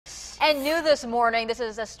And new this morning, this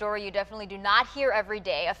is a story you definitely do not hear every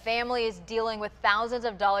day. A family is dealing with thousands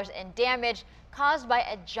of dollars in damage caused by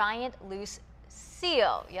a giant loose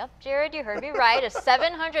seal. Yep, Jared, you heard me right. A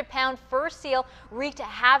 700-pound fur seal wreaked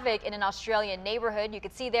havoc in an Australian neighborhood. You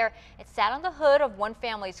can see there it sat on the hood of one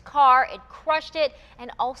family's car. It crushed it and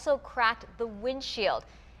also cracked the windshield.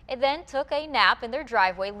 It then took a nap in their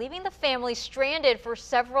driveway, leaving the family stranded for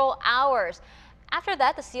several hours. After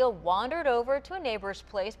that, the seal wandered over to a neighbor's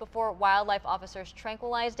place before wildlife officers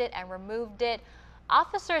tranquilized it and removed it.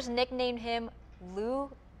 Officers nicknamed him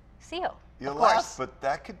Lou Seal. You laugh, but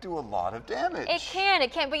that could do a lot of damage. It can.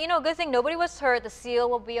 But you know, good thing nobody was hurt. The seal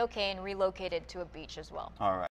will be okay and relocated to a beach as well. All right.